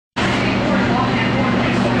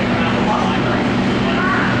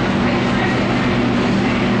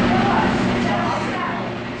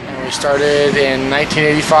started in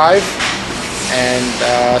 1985,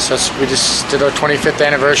 and so we just did our 25th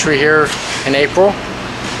anniversary here in April.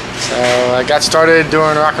 So I got started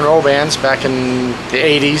doing rock and roll bands back in the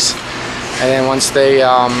 80s, and then once they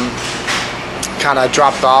kind of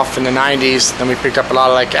dropped off in the 90s, then we picked up a lot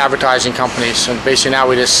of like advertising companies. So basically now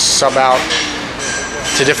we just sub out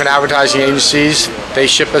to different advertising agencies. They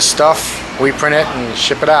ship us stuff, we print it and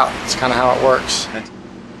ship it out. It's kind of how it works.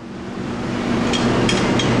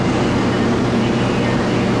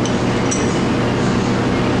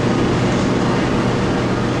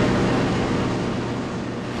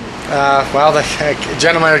 Well, the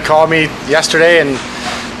gentleman had called me yesterday and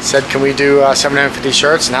said, can we do 750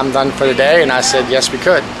 shirts and have them done for the day? And I said, yes, we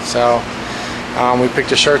could. So we picked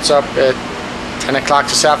the shirts up at 10 o'clock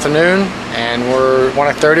this afternoon, and we're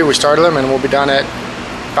 1:30. We started them, and we'll be done at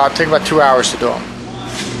take about 2 hours to do them.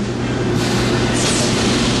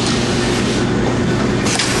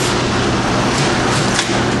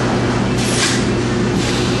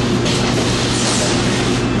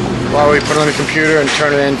 Well, we put it on the computer and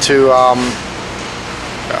turn it into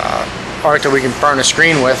art that we can burn a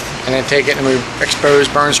screen with, and then take it and we expose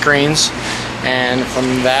burn screens, and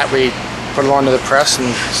from that we put them onto the press and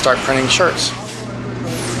start printing shirts.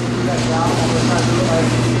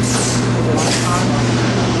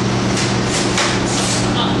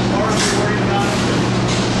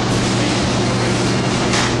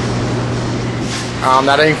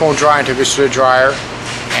 That ink won't dry until it goes through the dryer,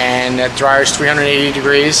 and that dryer is 380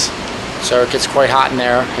 degrees, so it gets quite hot in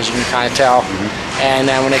there, as you can kind of tell. And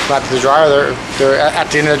then when they come out to the dryer, they're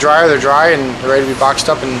at the end of the dryer, they're dry and they're ready to be boxed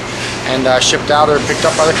up and shipped out or picked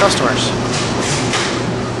up by the customers.